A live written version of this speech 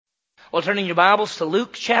Well, turning your Bibles to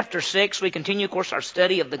Luke chapter 6, we continue, of course, our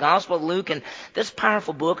study of the Gospel of Luke. And this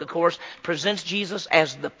powerful book, of course, presents Jesus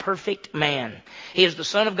as the perfect man. He is the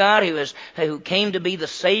Son of God who came to be the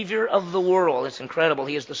Savior of the world. It's incredible.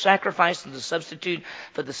 He is the sacrifice and the substitute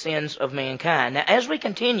for the sins of mankind. Now, as we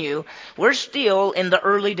continue, we're still in the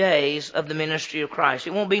early days of the ministry of Christ.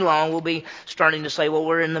 It won't be long. We'll be starting to say, well,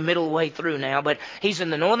 we're in the middle way through now. But he's in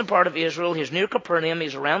the northern part of Israel. He's near Capernaum.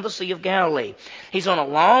 He's around the Sea of Galilee. He's on a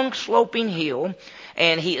long sloping hill,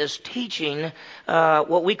 and he is teaching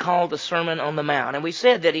what we call the Sermon on the Mount. And we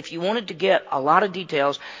said that if you wanted to get a lot of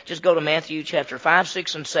details, just go to Matthew chapter 5,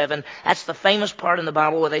 6, and 7. That's the famous part in the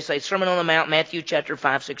Bible where they say Sermon on the Mount, Matthew chapter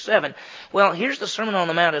 5, 6, 7. Well, here's the Sermon on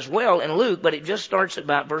the Mount as well in Luke, but it just starts at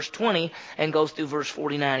about verse 20 and goes through verse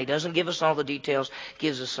 49. He doesn't give us all the details,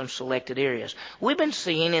 gives us some selected areas. We've been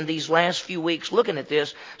seeing in these last few weeks, looking at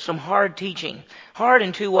this, some hard teaching. Hard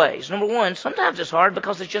in two ways. Number one, sometimes it's hard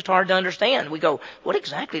because it's just hard to understand. We go, what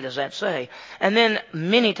exactly does that say? And then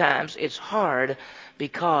many times it's hard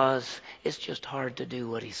because it's just hard to do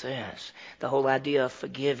what he says. The whole idea of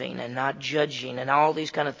forgiving and not judging and all these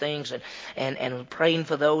kind of things and praying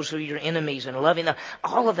for those who are your enemies and loving them.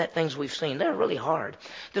 All of that things we've seen, they're really hard.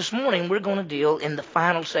 This morning we're going to deal in the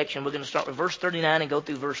final section. We're going to start with verse 39 and go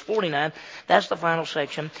through verse 49. That's the final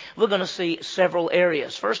section. We're going to see several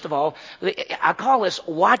areas. First of all, I call this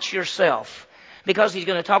watch yourself. Because he's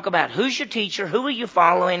going to talk about who's your teacher, who are you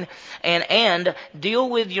following, and deal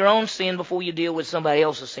with your own sin before you deal with somebody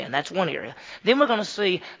else's sin. That's one area. Then we're going to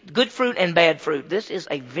see good fruit and bad fruit. This is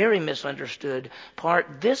a very misunderstood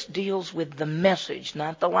part. This deals with the message,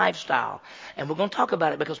 not the lifestyle. And we're going to talk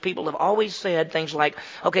about it because people have always said things like,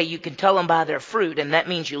 okay, you can tell them by their fruit, and that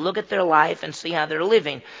means you look at their life and see how they're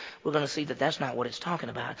living. We're going to see that that's not what it's talking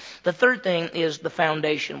about. The third thing is the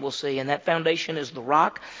foundation, we'll see. And that foundation is the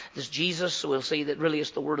rock. This Jesus, so we'll see that really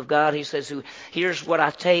it's the Word of God. He says, here's what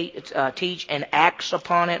I teach and acts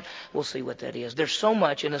upon it. We'll see what that is. There's so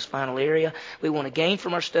much in this final area. We want to gain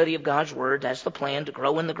from our study of God's Word. That's the plan, to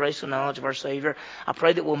grow in the grace and knowledge of our Savior. I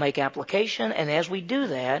pray that we'll make application. And as we do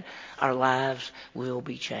that, our lives will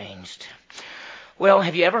be changed. Well,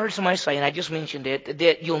 have you ever heard somebody say, and I just mentioned it,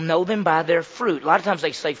 that you'll know them by their fruit? A lot of times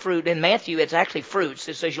they say fruit. In Matthew, it's actually fruits.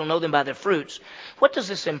 It says you'll know them by their fruits. What does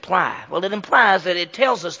this imply? Well, it implies that it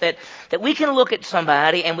tells us that we can look at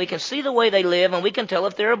somebody and we can see the way they live and we can tell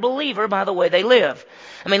if they're a believer by the way they live.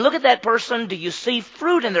 I mean, look at that person. Do you see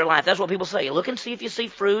fruit in their life? That's what people say. Look and see if you see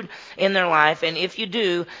fruit in their life. And if you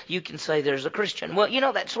do, you can say there's a Christian. Well,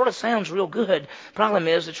 that sort of sounds real good. Problem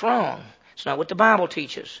is, it's wrong. It's not what the Bible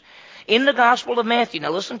teaches. In the Gospel of Matthew, now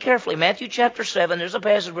listen carefully, Matthew chapter 7, there's a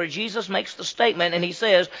passage where Jesus makes the statement and he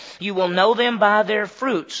says, you will know them by their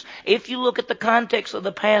fruits. If you look at the context of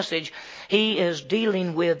the passage, he is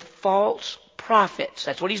dealing with false prophets.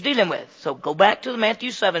 That's what he's dealing with. So go back to Matthew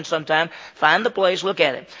 7 sometime, find the place, look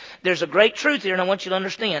at it. There's a great truth here and I want you to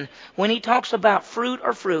understand. When he talks about fruit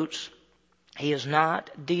or fruits, he is not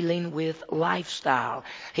dealing with lifestyle.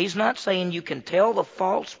 He's not saying you can tell the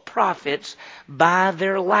false prophets by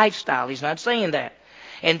their lifestyle. He's not saying that.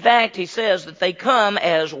 In fact, he says that they come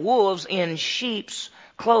as wolves in sheep's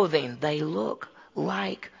clothing. They look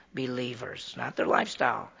like believers, not their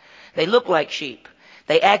lifestyle. They look like sheep.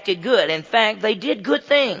 They acted good. In fact, they did good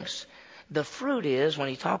things. The fruit is, when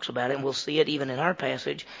he talks about it, and we'll see it even in our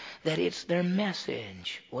passage, that it's their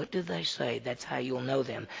message. What do they say? That's how you'll know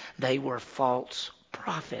them. They were false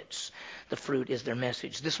prophets. The fruit is their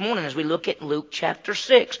message. This morning, as we look at Luke chapter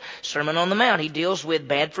 6, Sermon on the Mount, he deals with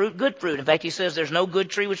bad fruit, good fruit. In fact, he says there's no good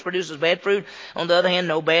tree which produces bad fruit. On the other hand,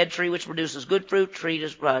 no bad tree which produces good fruit. Tree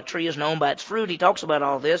is known by its fruit. He talks about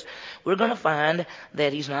all this. We're going to find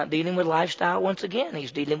that he's not dealing with lifestyle once again.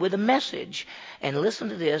 He's dealing with a message. And listen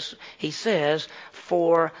to this. He says,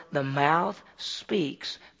 for the mouth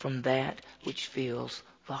speaks from that which fills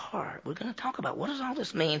the heart. We're going to talk about what does all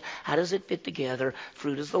this mean? How does it fit together?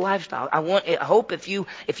 Fruit is the lifestyle. I hope if you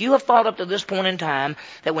have thought up to this point in time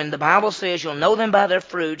that when the Bible says you'll know them by their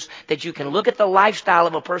fruits, that you can look at the lifestyle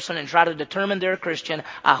of a person and try to determine they're a Christian.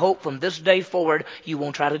 I hope from this day forward you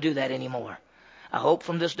won't try to do that anymore. I hope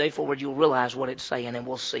from this day forward you'll realize what it's saying and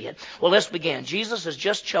we'll see it. Well, let's begin. Jesus has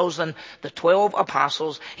just chosen the 12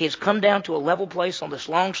 apostles. He has come down to a level place on this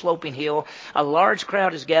long sloping hill. A large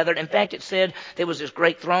crowd is gathered. In fact, it said there was this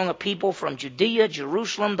great throng of people from Judea,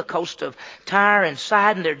 Jerusalem, the coast of Tyre and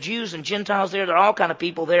Sidon. There are Jews and Gentiles there. There are all kind of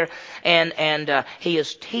people there. And he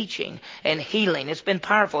is teaching and healing. It's been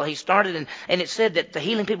powerful. He started and it said that the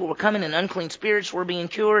healing people were coming and unclean spirits were being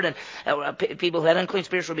cured. And people who had unclean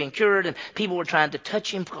spirits were being cured. And people were trying trying to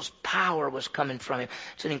touch him because power was coming from him.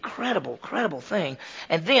 It's an incredible thing.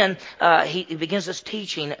 And then he begins this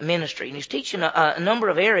teaching ministry. And he's teaching a number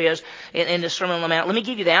of areas in the Sermon on the Mount. Let me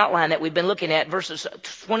give you the outline that we've been looking at, verses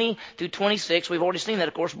 20 through 26. We've already seen that,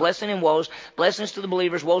 of course, blessing and woes. Blessings to the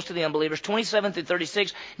believers, woes to the unbelievers. 27 through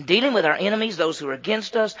 36, dealing with our enemies, those who are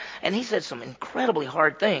against us. And he said some incredibly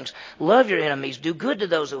hard things. Love your enemies. Do good to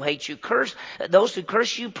those who hate you. Curse those who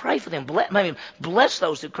curse you. Pray for them. Bless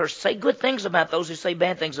those who curse. Say good things about those who say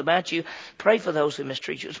bad things about you. Pray for those who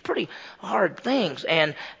mistreat you. It's pretty hard things.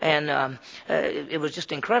 And it was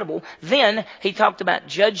just incredible. Then he talked about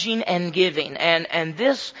judging and giving. And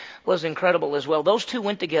this was incredible as well. Those two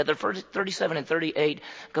went together. 37 and 38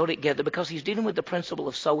 go together because he's dealing with the principle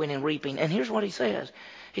of sowing and reaping. And here's what he says.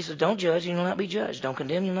 He says, don't judge, and you'll not be judged. Don't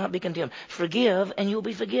condemn, you'll not be condemned. Forgive, and you'll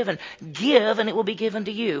be forgiven. Give, and it will be given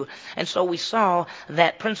to you. And so we saw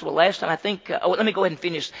that principle last time. I think, let me go ahead and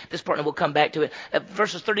finish this part, and we'll come back to it.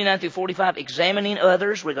 Verses 39 through 45, examining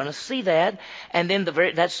others. We're going to see that. And then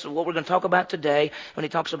that's what we're going to talk about today when he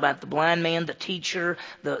talks about the blind man, the teacher,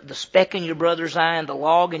 the speck in your brother's eye, and the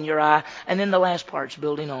log in your eye. And then the last part's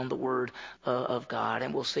building on the Word of God.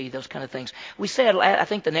 And we'll see those kind of things. We said, I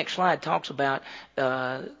think the next slide talks about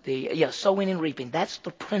sowing and reaping. That's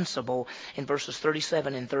the principle in verses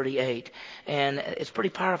 37 and 38. And it's pretty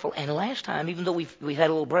powerful. And last time, even though we had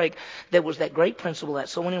a little break, there was that great principle, that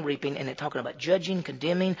sowing and reaping, and it talking about judging,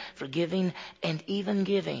 condemning, forgiving, and even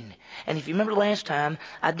giving. And if you remember last time,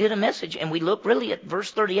 I did a message, and we looked really at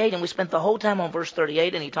verse 38, and we spent the whole time on verse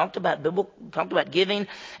 38, and he talked about giving,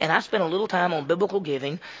 and I spent a little time on biblical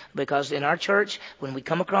giving, because in our church, when we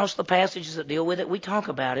come across the passages that deal with it, we talk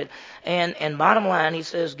about it. And bottom line, he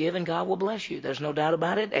says, give and God will bless you. There's no doubt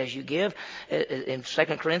about it. As you give, in 2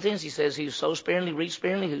 Corinthians, he says, he who sows sparingly reaps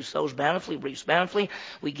sparingly, who sows bountifully reaps bountifully.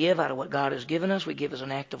 We give out of what God has given us. We give as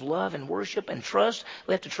an act of love and worship and trust.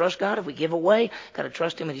 We have to trust God. If we give away, got to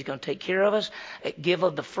trust him that he's going to take care of us. Give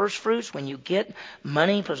of the first fruits. When you get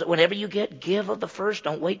money, whenever you get, give of the first.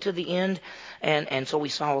 Don't wait to the end. And so we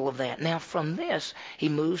saw all of that. Now from this, he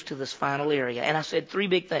moves to this final area. And I said three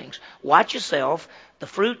big things. Watch yourself, the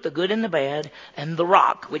fruit, the good and the bad, and the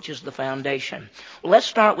rock, which is the foundation. Well, let's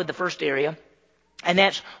start with the first area, and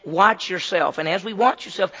that's watch yourself. And as we watch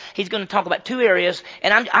yourself, he's going to talk about two areas,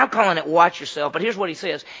 and I'm calling it watch yourself, but here's what he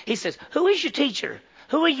says. He says, who is your teacher?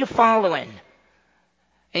 Who are you following?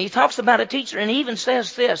 And he talks about a teacher, and he even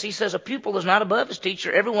says this. He says, a pupil is not above his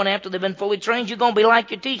teacher. Everyone after they've been fully trained, you're going to be like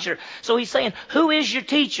your teacher. So he's saying, who is your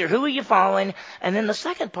teacher? Who are you following? And then the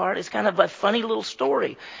second part is kind of a funny little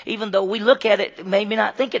story. Even though we look at it, maybe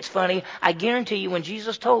not think it's funny, I guarantee you when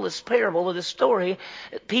Jesus told this parable or this story,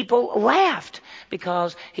 people laughed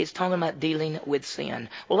because he's talking about dealing with sin.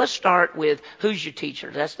 Well, let's start with who's your teacher.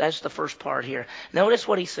 That's the first part here. Notice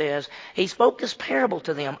what he says. He spoke this parable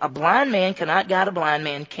to them. A blind man cannot guide a blind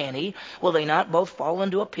man, can he? Will they not both fall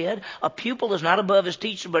into a pit? A pupil is not above his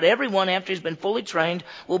teacher, but everyone after he's been fully trained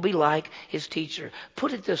will be like his teacher.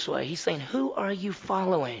 Put it this way. He's saying, who are you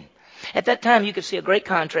following? At that time, you could see a great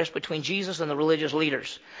contrast between Jesus and the religious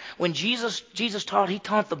leaders. When Jesus taught, he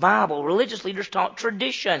taught the Bible. Religious leaders taught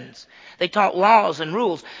traditions. They taught laws and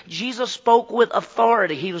rules. Jesus spoke with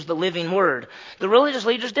authority. He was the living word. The religious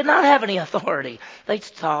leaders did not have any authority. They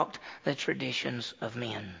taught the traditions of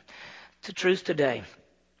men. It's the truth today.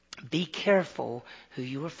 Be careful who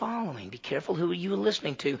you are following. Be careful who you are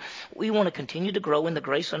listening to. We want to continue to grow in the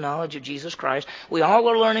grace and knowledge of Jesus Christ. We all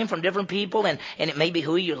are learning from different people, and it may be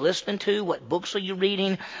who you're listening to, what books are you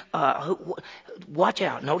reading. Watch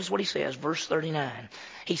out. Notice what he says, verse 39.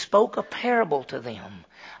 He spoke a parable to them.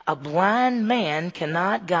 A blind man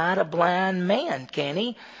cannot guide a blind man, can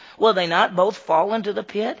he? Will they not both fall into the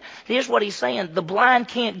pit? Here's what he's saying. The blind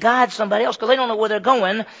can't guide somebody else because they don't know where they're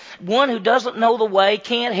going. One who doesn't know the way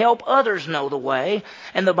can't help others know the way.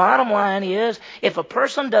 And the bottom line is, if a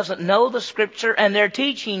person doesn't know the Scripture and they're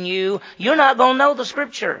teaching you, you're not going to know the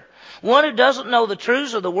Scripture. One who doesn't know the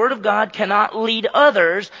truths of the Word of God cannot lead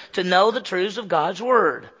others to know the truths of God's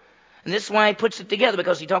Word. And this is why he puts it together,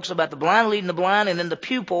 because he talks about the blind leading the blind, and then the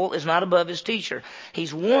pupil is not above his teacher.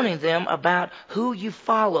 He's warning them about who you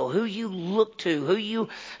follow, who you look to, who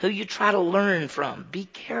you try to learn from. Be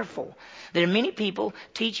careful. There are many people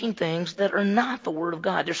teaching things that are not the Word of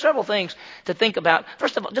God. There's several things to think about.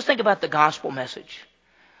 First of all, just think about the gospel message.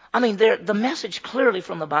 I mean, the message clearly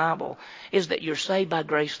from the Bible is that you're saved by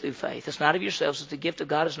grace through faith. It's not of yourselves. It's the gift of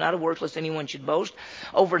God. It's not a work lest anyone should boast.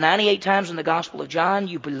 Over 98 times in the Gospel of John,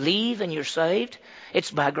 you believe and you're saved.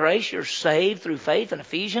 It's by grace you're saved through faith in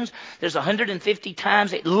Ephesians. There's 150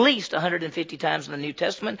 times, at least 150 times in the New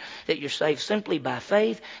Testament, that you're saved simply by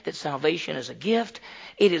faith, that salvation is a gift.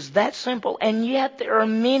 It is that simple, and yet there are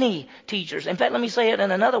many teachers. In fact, let me say it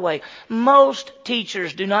in another way. Most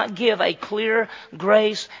teachers do not give a clear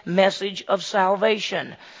grace message of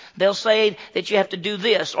salvation. They'll say that you have to do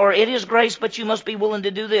this, or it is grace, but you must be willing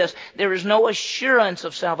to do this. There is no assurance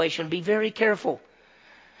of salvation. Be very careful.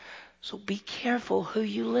 So be careful who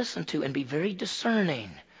you listen to, and be very discerning.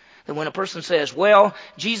 That when a person says, well,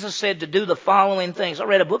 Jesus said to do the following things. I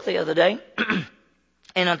read a book the other day.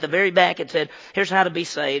 And at the very back it said, here's how to be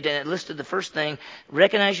saved. And it listed the first thing,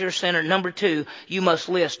 recognize you're a sinner. Number 2, you must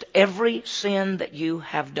list every sin that you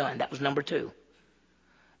have done. That was number 2.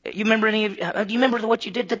 You remember do you remember what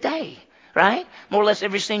you did today? Right? More or less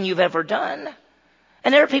every sin you've ever done.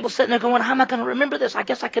 And there are people sitting there going, how am I going to remember this? I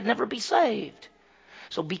guess I could never be saved.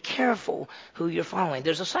 So be careful who you're following.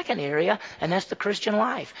 There's a second area, and that's the Christian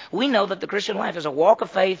life. We know that the Christian life is a walk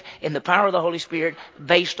of faith in the power of the Holy Spirit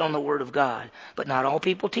based on the Word of God. But not all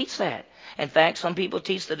people teach that. In fact, some people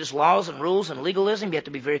teach that it's laws and rules and legalism. You have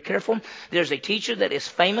to be very careful. There's a teacher that is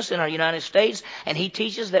famous in our United States, and he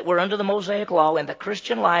teaches that we're under the Mosaic law, and the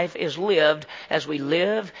Christian life is lived as we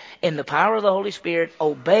live in the power of the Holy Spirit,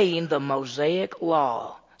 obeying the Mosaic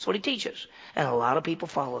law. That's what he teaches. And a lot of people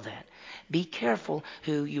follow that. Be careful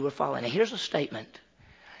who you are following. Now, here's a statement.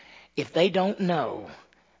 If they don't know,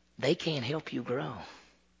 they can't help you grow.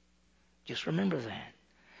 Just remember that.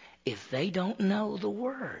 If they don't know the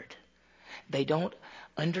Word, they don't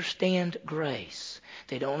understand grace,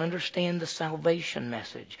 they don't understand the salvation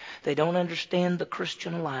message, they don't understand the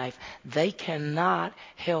Christian life, they cannot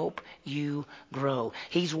help you grow.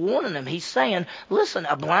 He's warning them. He's saying, listen,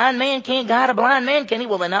 a blind man can't guide a blind man, can he?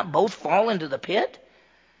 Will they not both fall into the pit?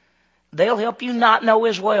 They'll help you not know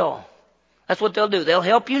as well. That's what they'll do. They'll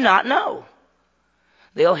help you not know.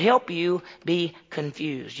 They'll help you be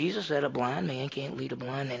confused. Jesus said a blind man can't lead a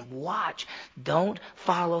blind man. Watch. Don't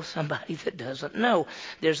follow somebody that doesn't know.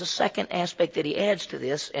 There's a second aspect that he adds to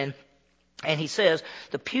this, and he says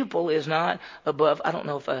the pupil is not above. I don't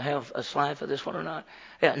know if I have a slide for this one or not.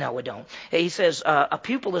 Yeah, no, we don't. He says a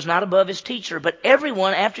pupil is not above his teacher, but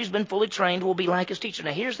everyone after he's been fully trained will be like his teacher.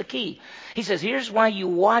 Now here's the key. He says here's why you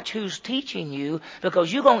watch who's teaching you,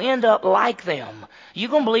 because you're going to end up like them.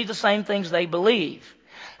 You're going to believe the same things they believe.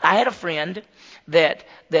 I had a friend that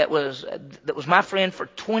was my friend for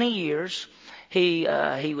 20 years. He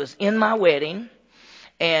was in my wedding,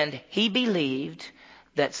 and he believed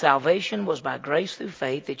that salvation was by grace through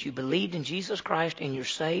faith, that you believed in Jesus Christ and you're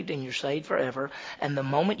saved forever. And the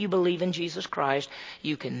moment you believe in Jesus Christ,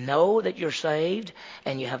 you can know that you're saved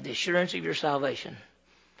and you have the assurance of your salvation.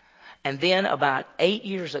 And then about 8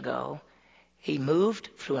 years ago, he moved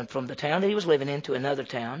from the town that he was living in to another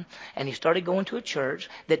town, and he started going to a church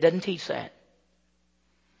that doesn't teach that.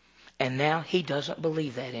 And now he doesn't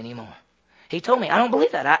believe that anymore. He told me, I don't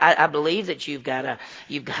believe that. I believe that you've got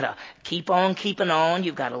to keep on keeping on.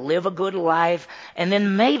 You've got to live a good life. And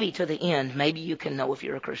then maybe to the end, maybe you can know if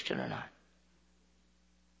you're a Christian or not.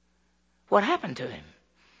 What happened to him?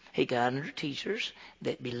 He got under teachers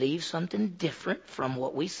that believe something different from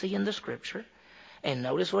what we see in the Scripture. And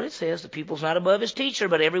notice what it says. The pupil's not above his teacher,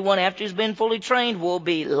 but everyone after he's been fully trained will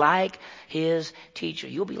be like his teacher.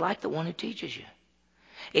 You'll be like the one who teaches you.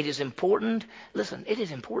 It is important, listen, it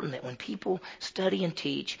is important that when people study and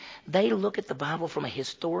teach, they look at the Bible from a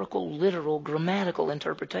historical, literal, grammatical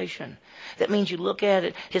interpretation. That means you look at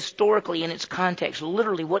it historically in its context.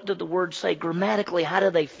 Literally, what did the words say? Grammatically, how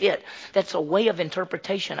do they fit? That's a way of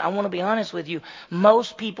interpretation. I want to be honest with you.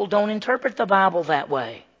 Most people don't interpret the Bible that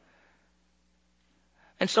way.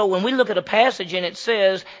 And so when we look at a passage and it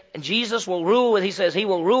says Jesus will rule, he says he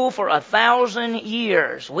will rule for 1,000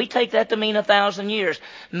 years. We take that to mean 1,000 years.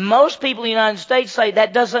 Most people in the United States say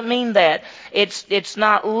that doesn't mean that. It's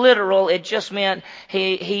not literal. It just meant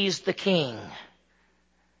he's the king.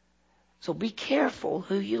 So be careful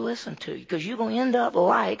who you listen to, because you're going to end up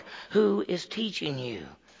like who is teaching you.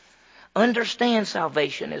 Understand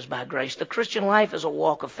salvation is by grace. The Christian life is a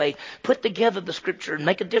walk of faith. Put together the Scripture and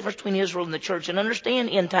make a difference between Israel and the church, and understand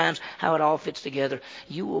end times how it all fits together.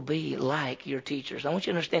 You will be like your teachers. I want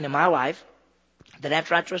you to understand in my life, that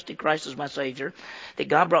after I trusted Christ as my Savior, that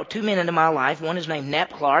God brought two men into my life. One is named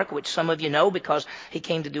Nat Clark, which some of you know because he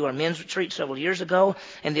came to do our men's retreat several years ago,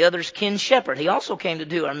 and the other is Ken Shepard. He also came to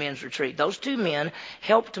do our men's retreat. Those two men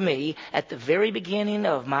helped me at the very beginning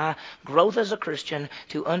of my growth as a Christian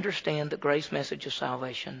to understand the grace message of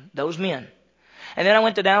salvation. Those men. And then I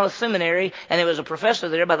went to Dallas Seminary, and there was a professor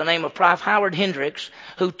there by the name of Prof. Howard Hendricks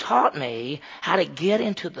who taught me how to get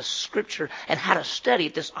into the Scripture and how to study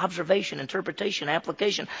it, this observation, interpretation,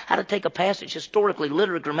 application, how to take a passage historically,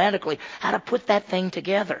 literally, grammatically, how to put that thing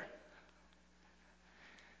together.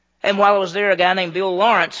 And while I was there, a guy named Bill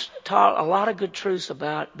Lawrence taught a lot of good truths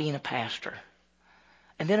about being a pastor.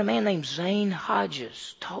 And then a man named Zane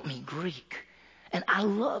Hodges taught me Greek. And I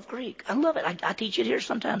love Greek. I love it. I teach it here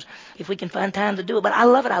sometimes if we can find time to do it. But I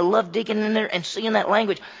love it. I love digging in there and seeing that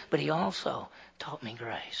language. But he also taught me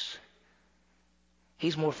grace.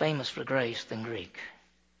 He's more famous for grace than Greek.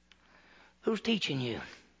 Who's teaching you?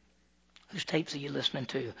 Whose tapes are you listening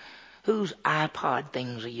to? Whose iPod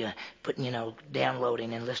things are you putting,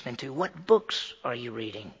 downloading and listening to? What books are you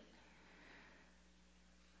reading?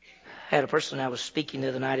 I had a person I was speaking the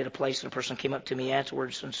other night at a place, and a person came up to me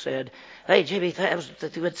afterwards and said, "Hey, JB, that was the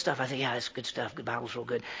good stuff." I said, "Yeah, that's good stuff. The Bible's real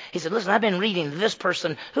good." He said, "Listen, I've been reading this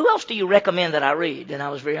person. Who else do you recommend that I read?" And I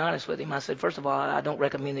was very honest with him. I said, "First of all, I don't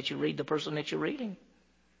recommend that you read the person that you're reading.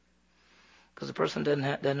 Because the person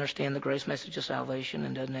doesn't understand the grace message of salvation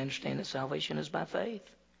and doesn't understand that salvation is by faith.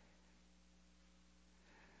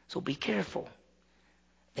 So be careful.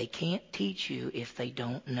 They can't teach you if they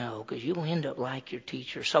don't know, because you'll end up like your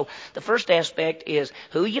teacher." So the first aspect is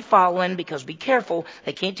who you following, because be careful.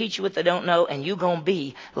 They can't teach you what they don't know, and you're going to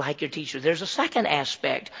be like your teacher. There's a second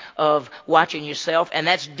aspect of watching yourself, and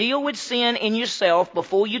that's deal with sin in yourself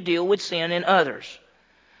before you deal with sin in others.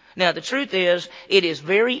 Now, the truth is, it is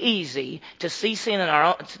very easy to see sin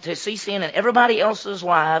in everybody else's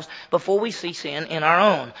lives before we see sin in our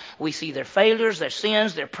own. We see their failures, their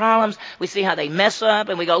sins, their problems. We see how they mess up,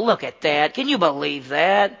 and we go, "Look at that. Can you believe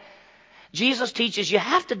that?" Jesus teaches you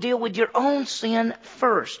have to deal with your own sin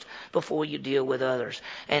first before you deal with others.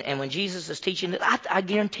 And when Jesus is teaching it, I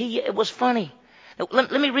guarantee you it was funny.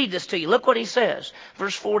 Let me read this to you. Look what he says.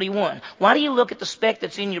 Verse 41. "Why do you look at the speck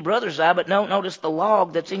that's in your brother's eye, but don't notice the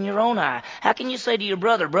log that's in your own eye? How can you say to your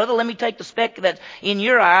brother, 'Brother, let me take the speck that's in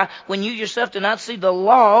your eye,' when you yourself do not see the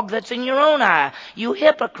log that's in your own eye? You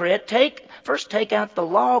hypocrite, first take out the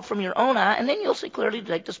log from your own eye, and then you'll see clearly to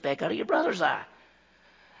take the speck out of your brother's eye."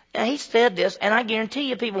 Now, he said this, and I guarantee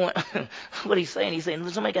you people went, what he's saying? He's saying,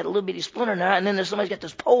 somebody got a little bitty splinter in their eye, and then there's somebody's got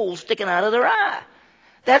this pole sticking out of their eye.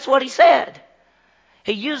 That's what he said.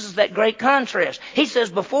 He uses that great contrast. He says,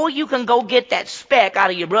 before you can go get that speck out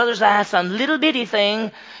of your brother's eye, some little bitty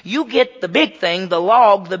thing, you get the big thing, the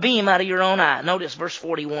log, the beam out of your own eye. Notice verse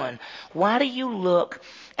 41. "Why do you look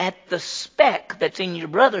at the speck that's in your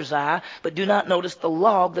brother's eye, but do not notice the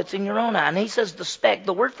log that's in your own eye?" And he says the speck,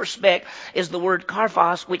 the word for speck is the word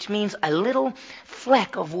karphos, which means a little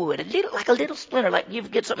fleck of wood, like a little splinter, like you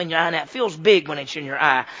get something in your eye and it feels big when it's in your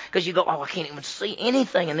eye, because you go, "Oh, I can't even see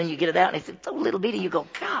anything," and then you get it out and it's so little bitty, you go,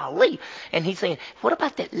 "Golly." And he's saying, what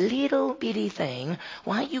about that little bitty thing?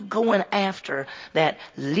 Why are you going after that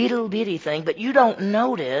little bitty thing, but you don't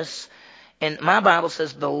notice? And my Bible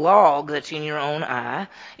says the log that's in your own eye.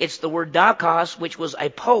 It's the word dakos, which was a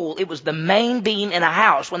pole. It was the main beam in a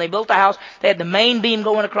house. When they built a house, they had the main beam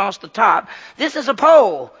going across the top. This is a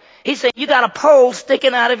pole. He said, you got a pole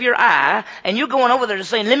sticking out of your eye, and you're going over there to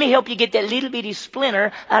say, "Let me help you get that little bitty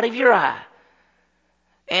splinter out of your eye."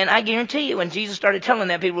 And I guarantee you, when Jesus started telling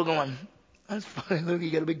that, people were going, "That's funny. Look, you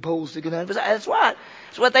got a big pole sticking out of his eye." That's what.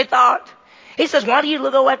 That's what they thought. He says, why do you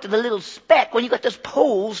go after the little speck when you got this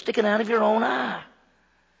pole sticking out of your own eye?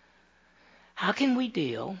 How can we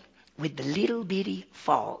deal with the little bitty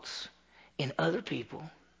faults in other people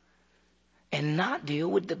and not deal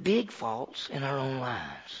with the big faults in our own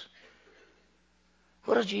lives?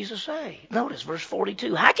 What does Jesus say? Notice verse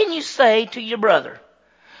 42. "How can you say to your brother,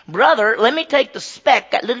 'Brother, let me take the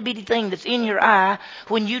speck, that little bitty thing that's in your eye,'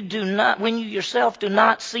 when you yourself do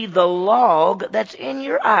not see the log that's in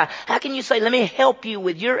your eye?" How can you say, "Let me help you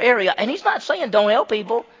with your area"? And he's not saying don't help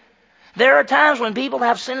people. There are times when people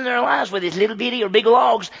have sin in their lives with these little bitty or big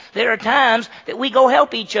logs. There are times that we go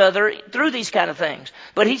help each other through these kind of things.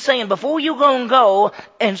 But he's saying, before you go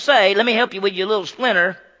and say, "Let me help you with your little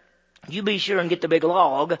splinter," you be sure and get the big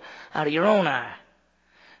log out of your own eye.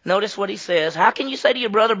 Notice what he says. How can you say to your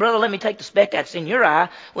brother, "Brother, let me take the speck that's in your eye,"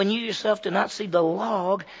 when you yourself do not see the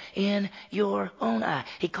log in your own eye?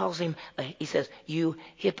 He calls him, he says, "You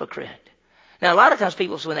hypocrite." Now, a lot of times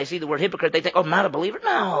people, when they see the word hypocrite, they think, oh, not a believer.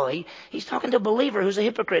 No, he's talking to a believer who's a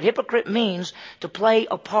hypocrite. Hypocrite means to play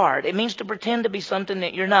a part. It means to pretend to be something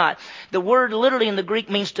that you're not. The word literally in the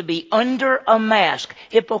Greek means to be under a mask.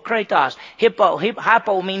 Hypokritos.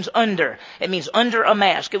 Hypo means under. It means under a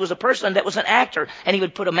mask. It was a person that was an actor, and he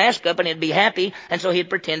would put a mask up and he'd be happy, and so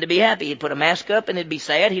he'd pretend to be happy. He'd put a mask up and he'd be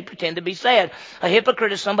sad. He'd pretend to be sad. A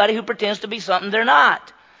hypocrite is somebody who pretends to be something they're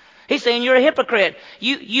not. He's saying you're a hypocrite.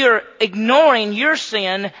 You're ignoring your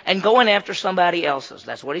sin and going after somebody else's.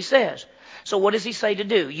 That's what he says. So what does he say to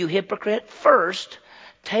do? You hypocrite, first,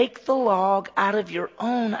 take the log out of your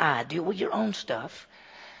own eye. Deal with your own stuff.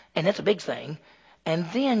 And that's a big thing. And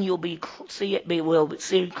then you'll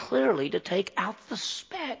see clearly to take out the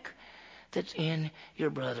speck that's in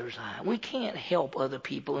your brother's eye. We can't help other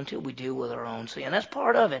people until we deal with our own sin. That's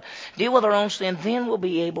part of it. Deal with our own sin, then we'll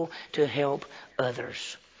be able to help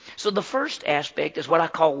others. So the first aspect is what I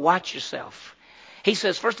call watch yourself. He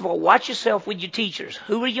says, first of all, watch yourself with your teachers.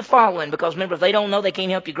 Who are you following? Because remember, if they don't know, they can't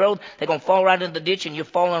help you grow. They're going to fall right into the ditch and you're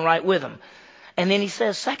falling right with them. And then he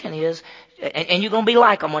says, second is, and you're going to be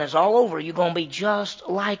like them when it's all over. You're going to be just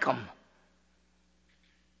like them.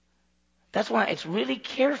 That's why it's really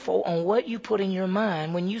careful on what you put in your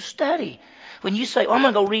mind when you study. When you say, oh, I'm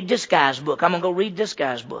going to go read this guy's book. I'm going to go read this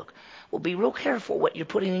guy's book. Well, be real careful what you're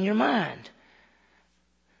putting in your mind.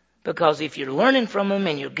 Because if you're learning from them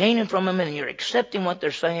and you're gaining from them and you're accepting what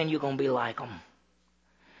they're saying, you're going to be like them.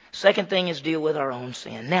 Second thing is deal with our own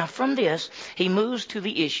sin. Now, from this, he moves to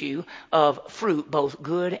the issue of fruit, both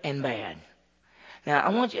good and bad. Now, I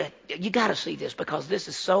want you got to see this because this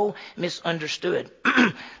is so misunderstood.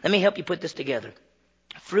 Let me help you put this together.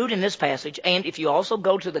 Fruit in this passage, and if you also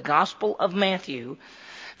go to the Gospel of Matthew,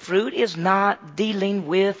 fruit is not dealing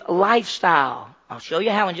with lifestyle. I'll show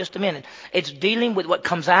you how in just a minute. It's dealing with what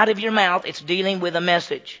comes out of your mouth. It's dealing with a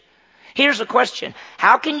message. Here's a question.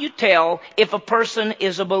 How can you tell if a person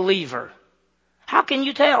is a believer? How can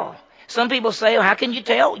you tell? Some people say, how can you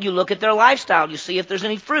tell? You look at their lifestyle. You see if there's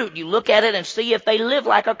any fruit. You look at it and see if they live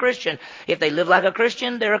like a Christian. If they live like a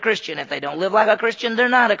Christian, they're a Christian. If they don't live like a Christian, they're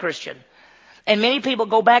not a Christian. And many people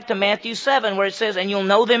go back to Matthew 7 where it says, and you'll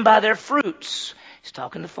know them by their fruits. He's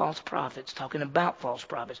talking to false prophets, talking about false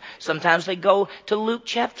prophets. Sometimes they go to Luke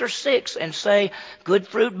chapter 6 and say, good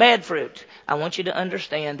fruit, bad fruit. I want you to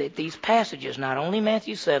understand that these passages, not only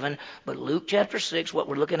Matthew 7, but Luke chapter 6, what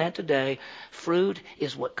we're looking at today, fruit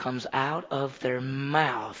is what comes out of their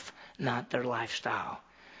mouth, not their lifestyle.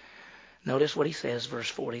 Notice what he says, verse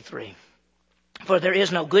 43. For there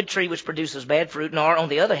is no good tree which produces bad fruit, nor, on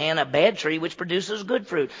the other hand, a bad tree which produces good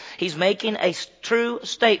fruit. He's making a true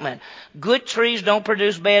statement. Good trees don't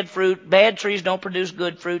produce bad fruit. Bad trees don't produce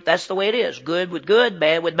good fruit. That's the way it is. Good with good,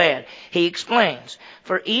 bad with bad. He explains,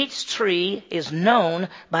 for each tree is known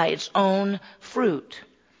by its own fruit.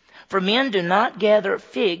 For men do not gather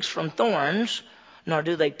figs from thorns, nor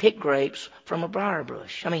do they pick grapes from a briar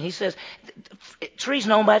bush. I mean, he says, tree's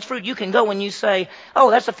known by its fruit. You can go and you say,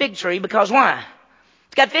 oh, that's a fig tree because why?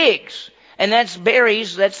 It's got figs. And that's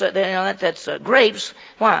berries, that's grapes.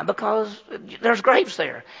 Why? Because there's grapes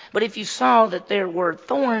there. But if you saw that there were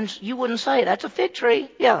thorns, you wouldn't say, that's a fig tree.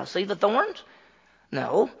 Yeah, see the thorns?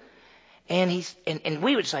 No. And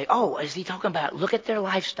we would say, oh, is he talking about look at their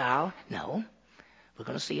lifestyle? No. We're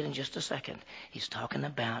going to see it in just a second. He's talking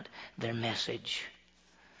about their message.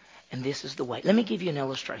 And this is the way. Let me give you an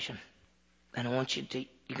illustration. And I want you're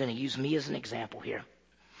going to use me as an example here.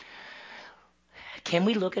 Can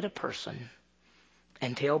we look at a person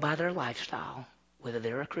and tell by their lifestyle whether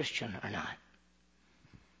they're a Christian or not?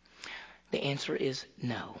 The answer is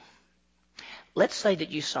no. Let's say that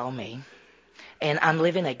you saw me and I'm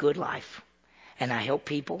living a good life. And I help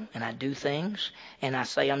people, and I do things, and I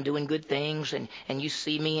say I'm doing good things, and you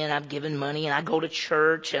see me, and I've given money, and I go to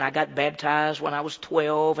church, and I got baptized when I was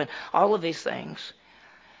 12, and all of these things.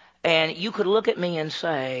 And you could look at me and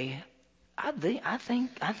say, I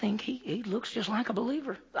think he looks just like a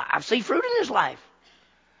believer. I see fruit in his life.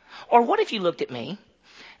 Or what if you looked at me,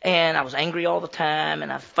 and I was angry all the time,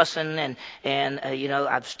 and I'm fussing, and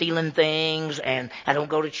I'm stealing things, and I don't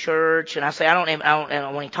go to church, and I say I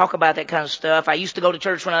don't want to talk about that kind of stuff. I used to go to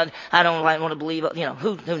church when I don't want to believe.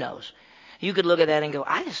 Who knows? You could look at that and go,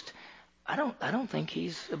 I don't think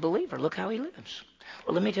he's a believer. Look how he lives.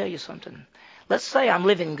 Well, let me tell you something. Let's say I'm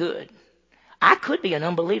living good. I could be an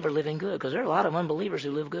unbeliever living good because there are a lot of unbelievers who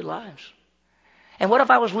live good lives. And what if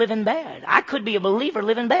I was living bad? I could be a believer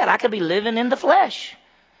living bad. I could be living in the flesh.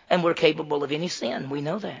 And we're capable of any sin. We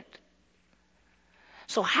know that.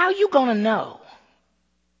 So how are you going to know?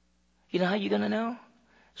 You know how you're going to know?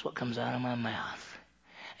 It's what comes out of my mouth.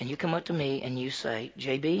 And you come up to me and you say,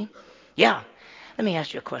 JB, Yeah. Let me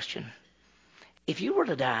ask you a question. If you were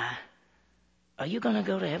to die, are you going to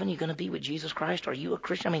go to heaven? Are you going to be with Jesus Christ? Are you a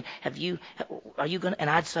Christian? I mean, are you going to, and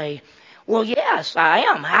I'd say, well, yes, I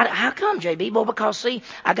am. How come, JB? Well, because, see,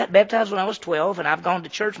 I got baptized when I was 12, and I've gone to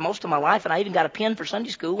church most of my life, and I even got a pen for Sunday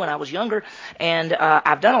school when I was younger, and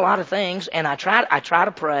I've done a lot of things, and I try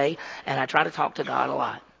to pray, and I try to talk to God a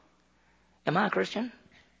lot. Am I a Christian?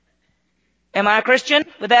 Am I a Christian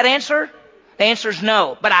with that answer? The answer is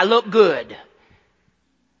no, but I look good.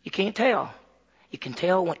 You can't tell. You can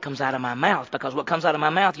tell what comes out of my mouth, because what comes out of my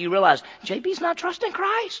mouth, you realize, JB's not trusting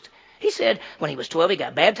Christ. He said when he was 12, he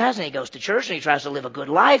got baptized, and he goes to church, and he tries to live a good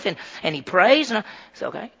life, and he prays. And I said,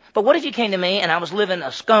 okay. But what if you came to me, and I was living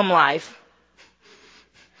a scum life,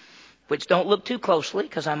 which don't look too closely,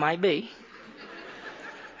 because I might be.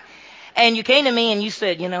 And you came to me and you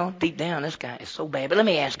said, deep down, this guy is so bad. But let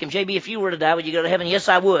me ask him, JB, if you were to die, would you go to heaven? Yes,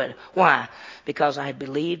 I would. Why? Because I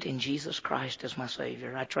believed in Jesus Christ as my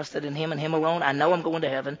Savior. I trusted in Him and Him alone. I know I'm going to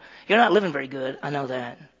heaven. You're not living very good. I know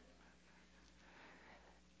that.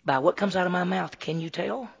 By what comes out of my mouth, can you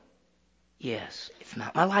tell? Yes. It's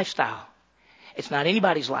not my lifestyle. It's not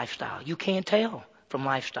anybody's lifestyle. You can't tell from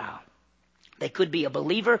lifestyle. They could be a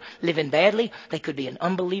believer living badly. They could be an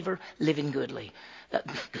unbeliever living goodly.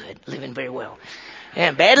 Living very well.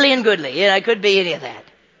 Yeah, badly and goodly. Yeah, it could be any of that.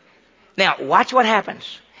 Now, watch what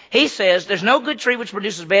happens. He says, there's no good tree which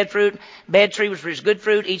produces bad fruit, bad tree which produces good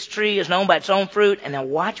fruit. Each tree is known by its own fruit. And now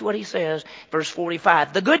watch what he says, verse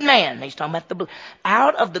 45. The good man, he's talking about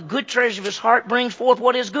out of the good treasure of his heart brings forth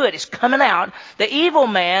what is good. It's coming out. The evil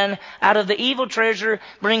man, out of the evil treasure,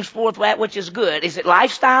 brings forth that which is good. Is it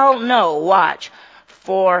lifestyle? No. Watch.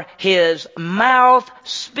 For his mouth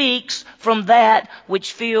speaks from that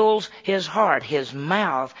which fills his heart. His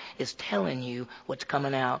mouth is telling you what's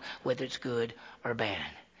coming out, whether it's good or bad.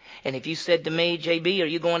 And if you said to me, JB, are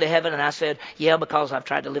you going to heaven? And I said, yeah, because I've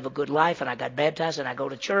tried to live a good life and I got baptized and I go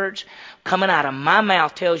to church. Coming out of my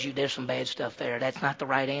mouth tells you there's some bad stuff there. That's not the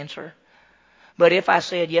right answer. But if I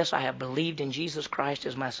said, yes, I have believed in Jesus Christ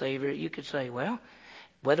as my Savior, you could say, well,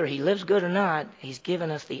 whether he lives good or not, he's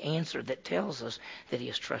given us the answer that tells us that he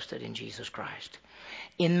has trusted in Jesus Christ.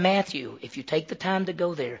 In Matthew, if you take the time to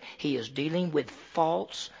go there, he is dealing with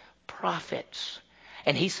false prophets.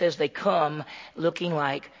 And he says they come looking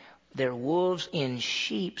like they're wolves in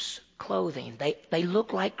sheep's clothing. They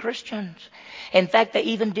look like Christians. In fact, they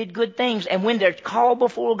even did good things. And when they're called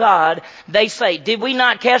before God, they say, did we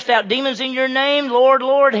not cast out demons in your name, Lord,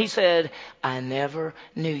 Lord? He said, I never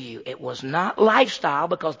knew you. It was not lifestyle,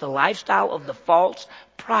 because the lifestyle of the false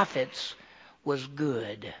prophets was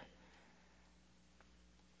good.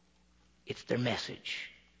 It's their message.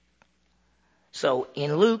 So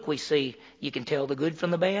in Luke, we see you can tell the good from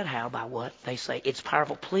the bad. How? By what they say. It's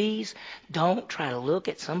powerful. Please don't try to look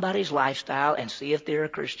at somebody's lifestyle and see if they're a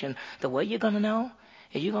Christian. The way you're going to know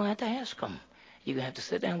is you're going to have to ask them. You're going to have to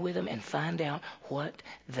sit down with them and find out what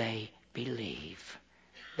they believe.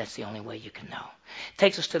 That's the only way you can know.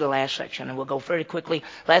 Takes us to the last section, and we'll go very quickly.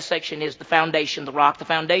 Last section is the foundation, the rock. The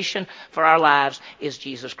foundation for our lives is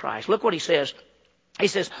Jesus Christ. Look what he says. He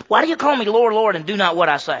says, why do you call me Lord, Lord, and do not what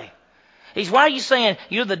I say? Why are you saying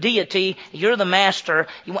you're the deity, you're the master,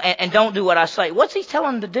 and don't do what I say? What's he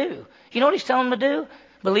telling them to do? You know what he's telling them to do?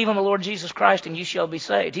 Believe on the Lord Jesus Christ and you shall be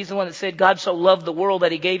saved. He's the one that said God so loved the world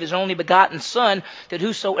that he gave his only begotten Son, that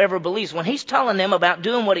whosoever believes. When he's telling them about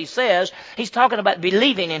doing what he says, he's talking about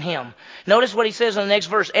believing in him. Notice what he says in the next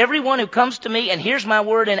verse. Everyone who comes to me and hears my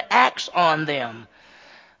word and acts on them,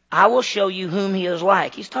 I will show you whom he is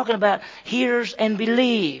like. He's talking about hears and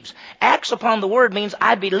believes. Acts upon the word means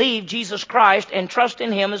I believe Jesus Christ and trust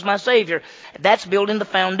in him as my Savior. That's building the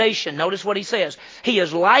foundation. Notice what he says. He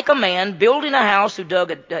is like a man building a house who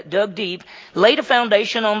dug deep, laid a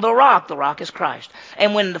foundation on the rock. The rock is Christ.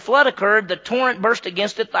 And when the flood occurred, the torrent burst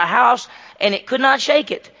against it, the house, and it could not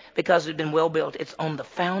shake it because it had been well built. It's on the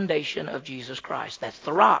foundation of Jesus Christ. That's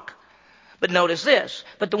the rock. But notice this,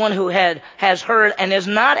 but the one who has heard and has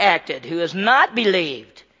not acted, who has not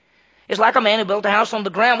believed, is like a man who built a house on the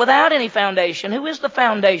ground without any foundation. Who is the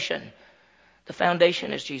foundation? The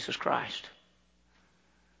foundation is Jesus Christ.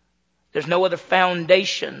 There's no other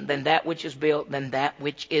foundation than that which is built, than that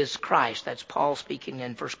which is Christ. That's Paul speaking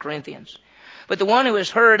in 1 Corinthians. But the one who has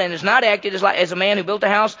heard and has not acted is like as a man who built a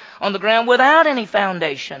house on the ground without any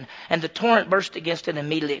foundation. And the torrent burst against it, and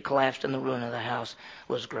immediately it collapsed, and the ruin of the house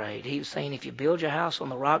was great. He was saying, if you build your house on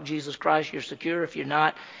the rock, Jesus Christ, you're secure. If you're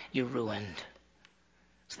not, you're ruined.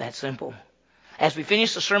 It's that simple. As we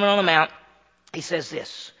finish the Sermon on the Mount, he says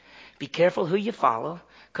this, be careful who you follow,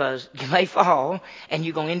 Because you may fall, and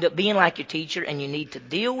you're going to end up being like your teacher, and you need to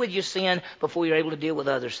deal with your sin before you're able to deal with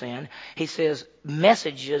other sin. He says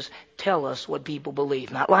messages tell us what people believe.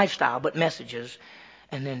 Not lifestyle, but messages.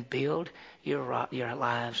 And then build your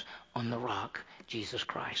lives on the rock, Jesus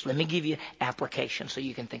Christ. Let me give you application so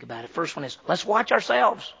you can think about it. First one is, let's watch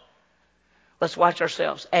ourselves. Let's watch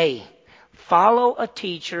ourselves. A, follow a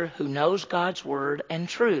teacher who knows God's Word and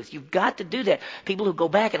truth. You've got to do that. People who go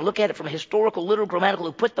back and look at it from a historical, literal, grammatical,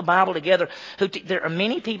 who put the Bible together. There are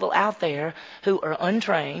many people out there who are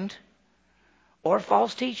untrained or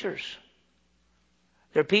false teachers.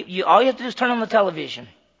 There are people. All you have to do is turn on the television,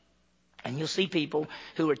 and you'll see people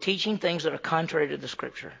who are teaching things that are contrary to the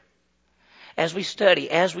Scripture. As we study,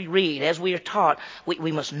 as we read, as we are taught,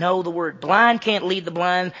 we must know the Word. Blind can't lead the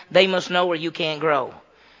blind. They must know or you can't grow.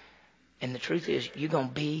 And the truth is, you're going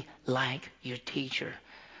to be like your teacher.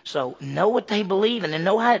 So know what they believe and then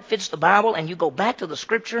know how it fits the Bible. And you go back to the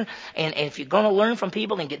Scripture. And if you're going to learn from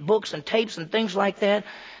people and get books and tapes and things like that,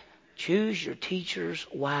 choose your teachers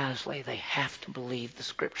wisely. They have to believe the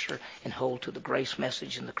Scripture and hold to the grace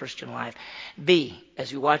message in the Christian life. B,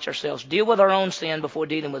 as we watch ourselves, deal with our own sin before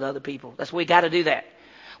dealing with other people. That's what we got to do that.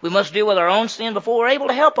 We must deal with our own sin before we're able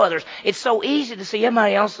to help others. It's so easy to see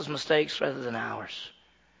everybody else's mistakes rather than ours.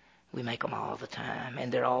 We make them all the time,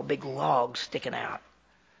 and they're all big logs sticking out.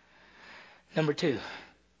 Number 2,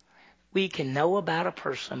 we can know about a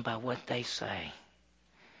person by what they say.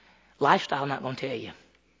 Lifestyle not going to tell you.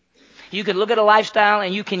 You can look at a lifestyle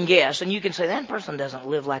and you can guess, and you can say that person doesn't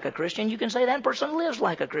live like a Christian. You can say that person lives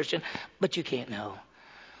like a Christian, but you can't know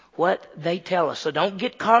what they tell us. So don't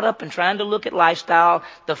get caught up in trying to look at lifestyle.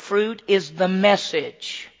 The fruit is the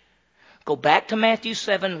message. Go back to Matthew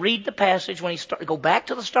 7, read the passage go back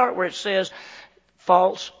to the start where it says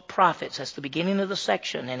false prophets. That's the beginning of the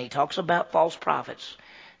section, and he talks about false prophets.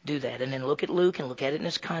 Do that, and then look at Luke and look at it in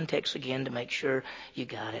its context again to make sure you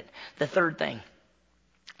got it. The third thing,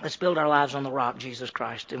 let's build our lives on the rock, Jesus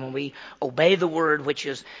Christ. And when we obey the Word, which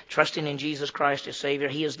is trusting in Jesus Christ as Savior,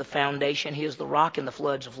 He is the foundation. He is the rock in the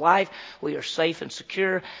floods of life. We are safe and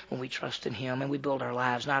secure when we trust in Him. And we build our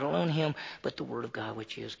lives not alone Him, but the Word of God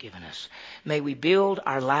which He has given us. May we build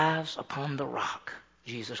our lives upon the rock,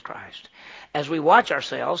 Jesus Christ. As we watch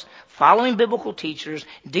ourselves, following biblical teachers,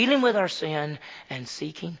 dealing with our sin, and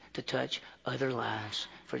seeking to touch other lives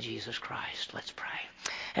for Jesus Christ. Let's pray.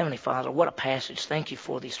 Heavenly Father, what a passage. Thank you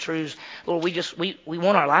for these truths. Lord, we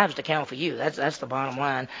want our lives to count for you. That's the bottom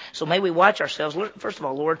line. So may we watch ourselves. First of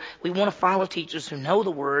all, Lord, we want to follow teachers who know the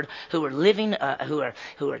Word, who are living,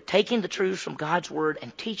 who are taking the truths from God's Word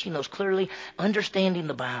and teaching those clearly, understanding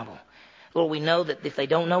the Bible. Lord, we know that if they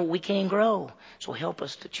don't know, we can't grow. So help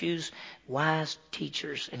us to choose wise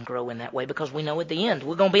teachers and grow in that way, because we know at the end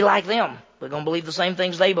we're going to be like them. We're going to believe the same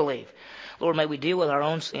things they believe. Lord, may we deal with our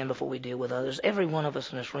own sin before we deal with others. Every one of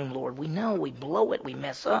us in this room, Lord, we know we blow it, we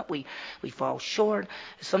mess up, we fall short.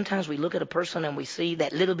 Sometimes we look at a person and we see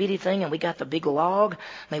that little bitty thing and we got the big log.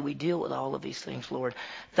 May we deal with all of these things, Lord.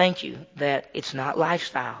 Thank you that it's not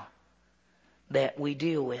lifestyle that we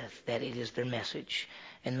deal with, that it is their message.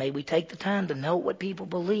 And may we take the time to know what people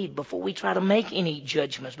believe before we try to make any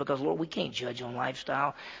judgments. Because, Lord, we can't judge on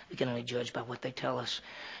lifestyle. We can only judge by what they tell us.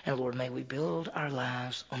 And, Lord, may we build our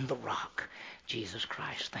lives on the rock, Jesus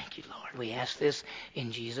Christ. Thank you, Lord. We ask this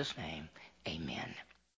in Jesus' name. Amen.